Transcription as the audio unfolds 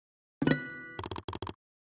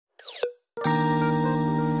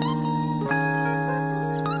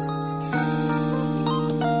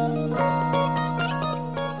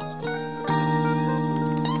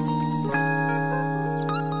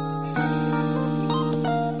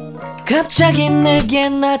갑자기 내게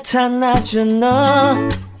나타나준 너,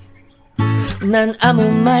 난 아무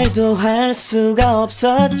말도 할 수가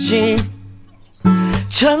없었지.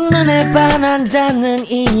 첫눈에 반한다는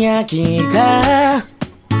이야기가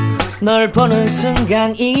널 보는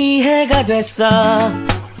순간 이해가 됐어.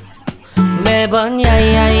 매번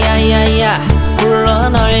야야야야야 불러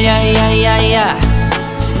널 야야야야,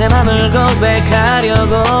 내 맘을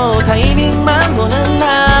고백하려고 타이밍만 보는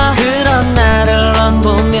나. 그런 나를 넌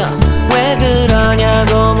보며 왜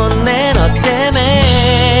그러냐고 묻네. 너 때문에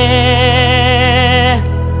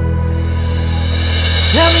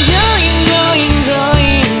I'm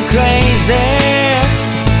going crazy.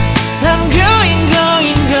 I'm going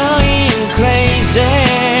crazy.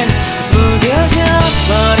 무뎌져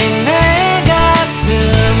버린 내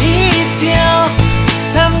가슴이 뛰어.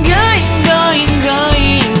 I'm going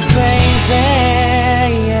crazy,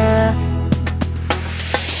 yeah.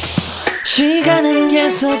 시간은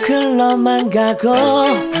계속 흘러만 가고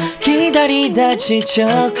기다리다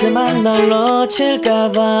지쳐 그만 널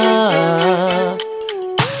놓칠까봐.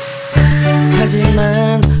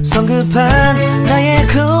 하지만 성급한 나의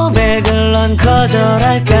고백을 넌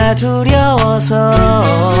거절할까 두려워서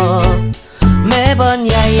매번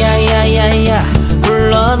야야야야야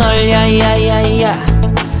불러 널 야야야야.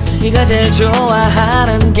 네가 제일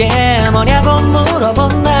좋아하는 게 뭐냐고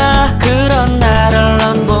물어본 나. 그런 나를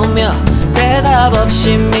넌 보며 대답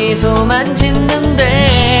없이 미소만 짓는데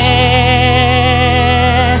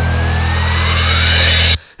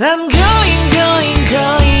I'm going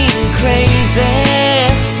crazy.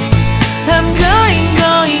 I'm going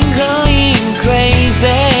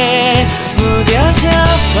crazy. 무뎌져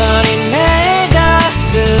버린 내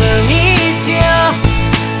가슴이 뛰어.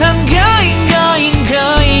 I'm going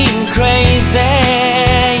crazy,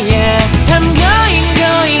 yeah. I'm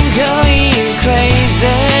going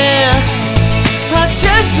crazy.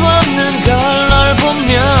 어쩔 수 없는 걸 널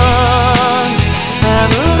보면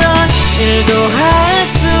아무런 일도 할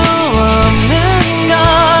수 없는 걸.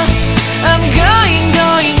 I'm going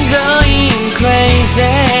crazy.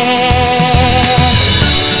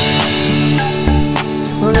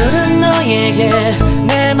 오늘은 너에게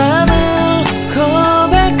내 맘을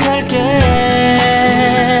고백할게.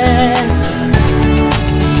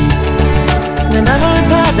 내 맘을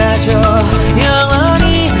받아줘.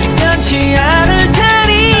 영원히 변치 않을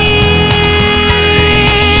테니.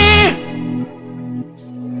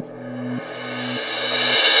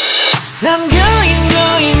 I'm going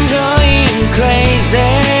crazy.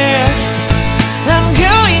 I'm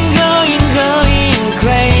going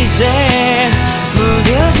crazy.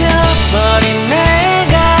 무뎌져 버린 내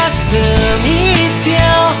가슴이 뛰어.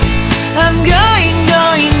 I'm going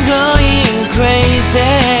crazy,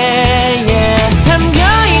 yeah. I'm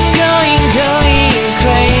going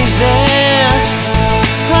crazy.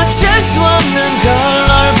 어쩔 수 없는 걸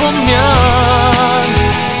널 보면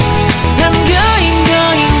I'm going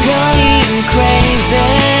crazy.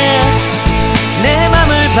 내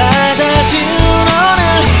맘을 받아준 오늘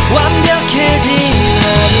완벽해진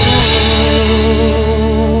하루.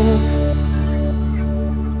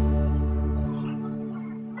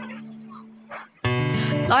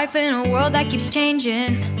 Life in a world that keeps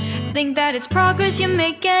changing. Think that it's progress you're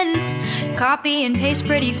making. Copy and paste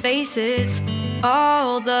pretty faces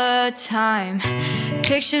all the time.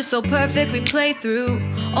 Pictures so perfect we play through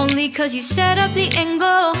only cause you set up the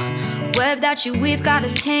angle. Web that you weave got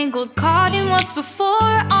us tangled, caught in what's before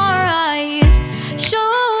our eyes. Show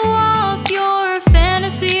off your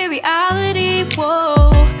fantasy reality.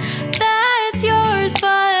 Whoa, that's yours,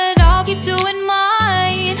 but I'll keep doing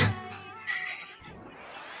mine.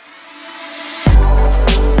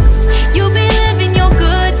 You'll be living your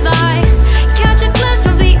good life. Catch a glimpse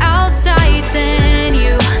from the outside, then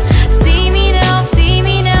you see me now, see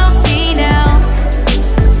me now, see now.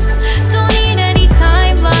 Don't need any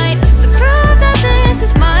timeline to prove that this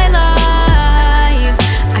is my life.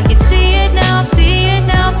 I can see it now, see it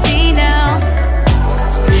now, see now.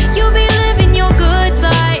 You'll be living your good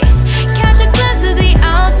life. Catch a glimpse of the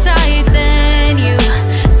outside, then you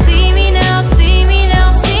see me now, see me now,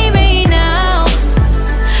 see me now.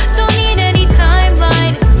 Don't need any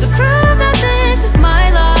timeline to prove that this is my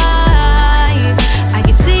life. I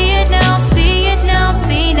can see it now, see it now,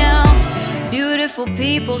 see now. Beautiful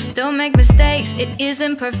people still make mistakes. It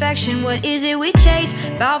isn't perfection, what is it we chase?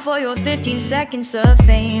 Bow for your 15 seconds of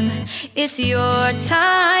fame. It's your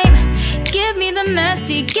time. give me the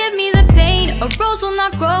messy, give me the pain. A rose will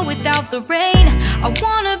not grow without the rain. I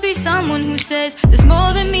wanna be someone who says there's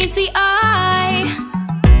more than meets the eye.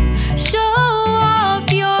 Show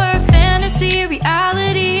off your fantasy,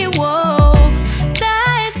 reality, whoa,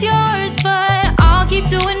 that's yours, but I'll keep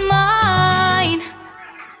doing mine.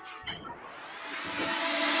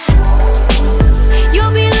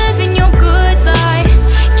 You'll be living your good life,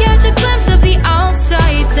 catch a glimpse of the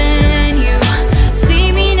outside, then you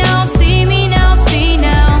see me now, see me now, see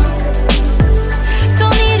now.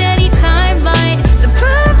 Don't need any timeline to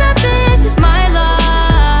prove that this is my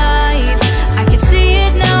life. I can see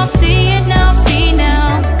it now, see it now, see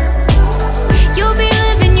now. You'll be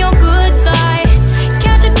living your good life,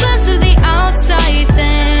 catch a glimpse of the outside,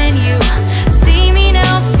 then you see me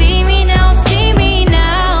now, see me now, see me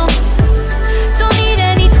now. Don't need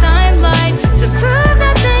any timeline to prove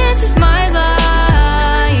that this is my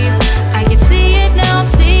life. I can see it now,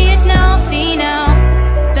 see it now, see now.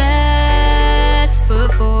 Best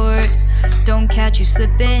foot forward, don't catch you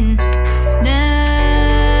slipping.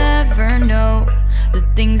 Never know the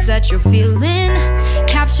things that you're feeling.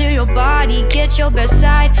 Capture your body, get your best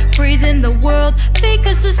side. Breathe in the world, fake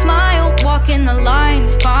us a smile. Walk in the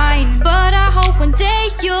lines, fine, but I hope one day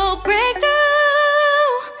you'll break through.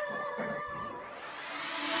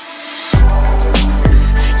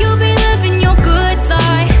 You'll be living your good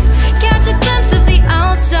life, catch a glimpse of the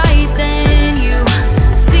outside, then you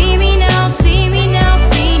see me now, see me now,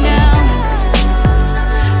 see now.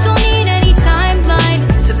 Don't need any timeline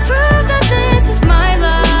to prove that this is my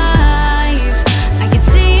life. I can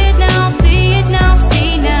see it now, see it now,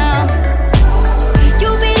 see now.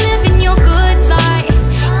 You'll be living your good life,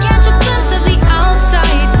 catch a glimpse of the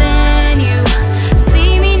outside, then you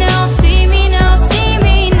see me now, see me now, see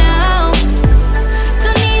me now.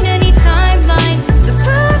 Don't need any timeline to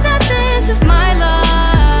prove that this is my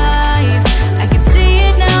life. I can see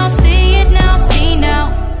it now, see it now, see now.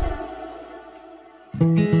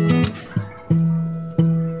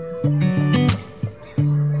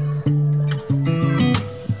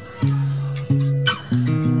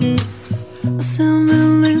 I sound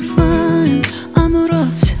really fine.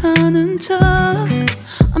 아무렇지 않은 척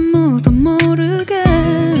아무도 모르게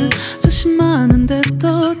조심하는데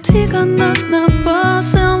또 티가 났나 봐.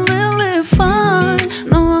 Sound really fine.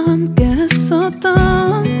 너와 함께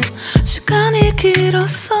했었던 시간이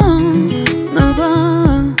길었어. 나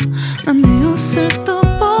봐, 난 네 옷을 또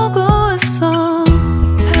보고 있어.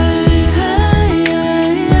 Hey, hey, yeah,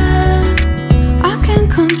 yeah. I can't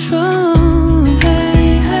control.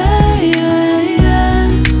 Hey, hey, yeah, yeah.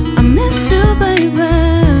 I miss you, baby.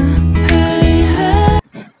 Hey, hey.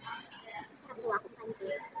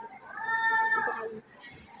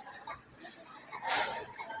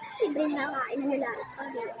 Brinda nga, inanilalit pa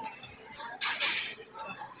din.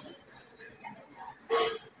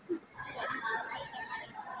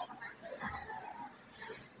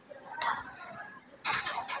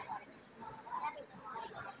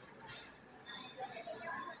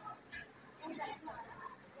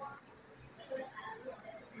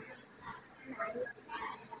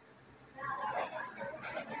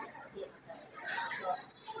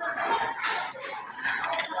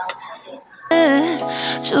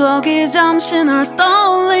 추억이 잠시 널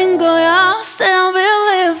떠올린 거야. Still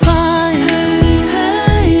believe fine. Hey,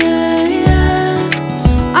 hey, yeah, yeah.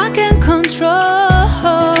 I can't control.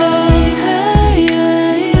 Hey, hey,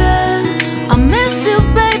 yeah, yeah. I miss you,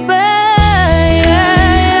 baby. Yeah,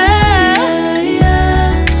 yeah,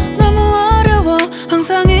 yeah. 너무 어려워.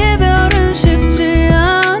 항상 이별은 쉽지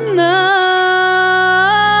않아.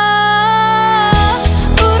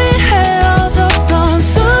 우리 헤어졌던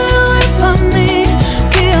수요일 밤이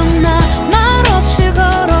기억나. 말 없이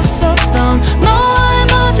걸었었던 너와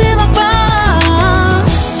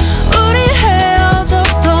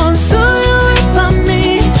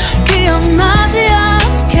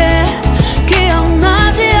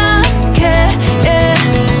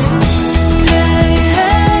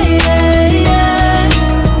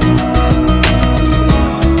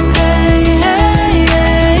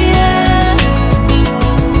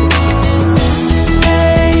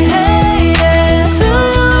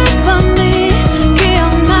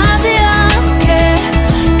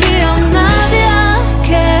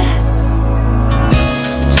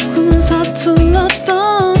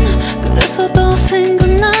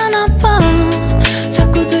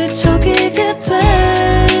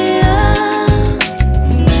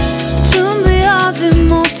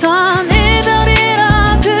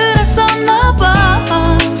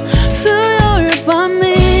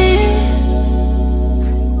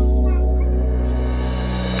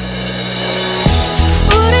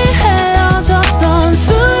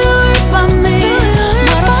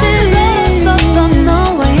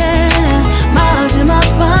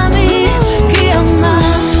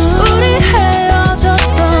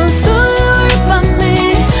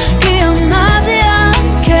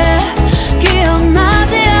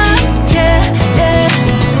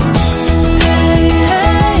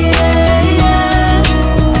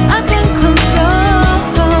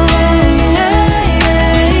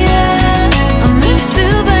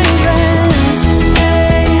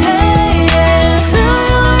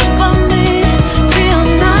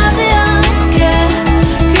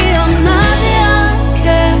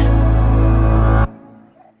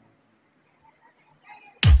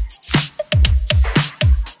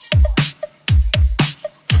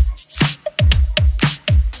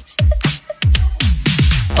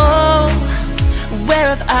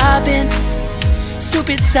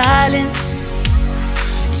stupid silence.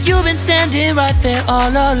 You've been standing right there all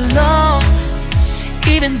along,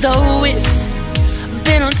 even though it's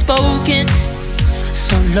been unspoken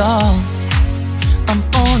so long. I'm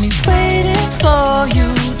only waiting for you,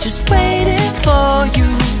 just waiting for you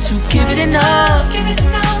to give it enough. You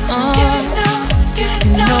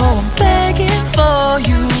know I'm begging for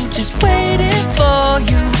you, just waiting for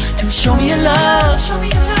you to show me your love.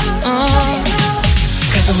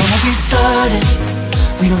 Cause I wanna be certain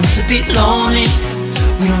we don't have to be lonely,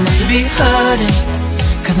 we don't have to be hurting.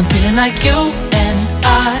 Cause I'm feeling like you and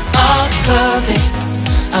I are perfect.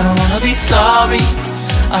 I don't wanna be sorry,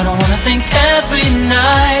 I don't wanna think every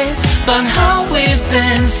night about how we've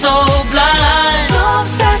been so blind. So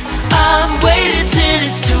upset, I've waited till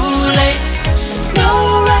it's too late.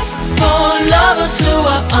 No rest for lovers who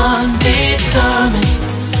are undetermined.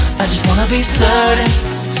 I just wanna be certain,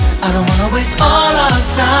 I don't wanna waste all our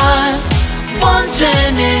time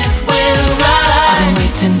wondering if we're right. I've been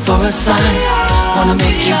waiting for a sign, wanna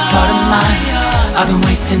make you part of mine. I've been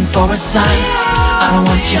waiting for a sign, I don't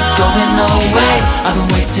want you going away. I've been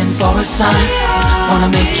waiting for a sign, wanna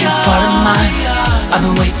make you part of mine. I've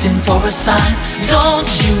been waiting for a sign. Don't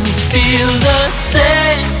you feel the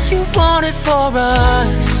same? You want it for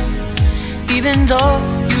us, even though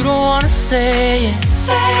you don't wanna say it.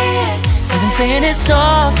 I've been saying it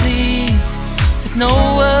softly, with no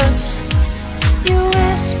words. You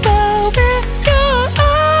whisper with your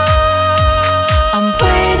eyes. I'm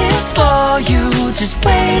waiting for you, just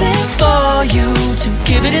waiting for you to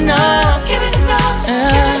give it enough.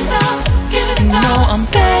 No, I'm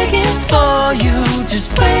begging for you,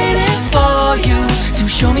 just waiting for you to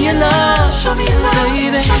show me your love,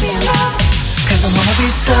 baby. Cause I wanna be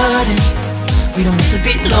certain we don't have to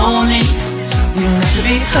be lonely, we don't have to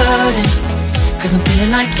be hurting. Cause I'm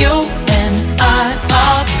feeling like you and I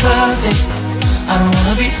are perfect. I don't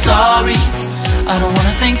wanna be sorry, I don't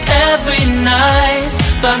wanna think every night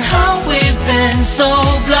about how we've been so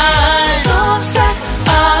blind. So upset,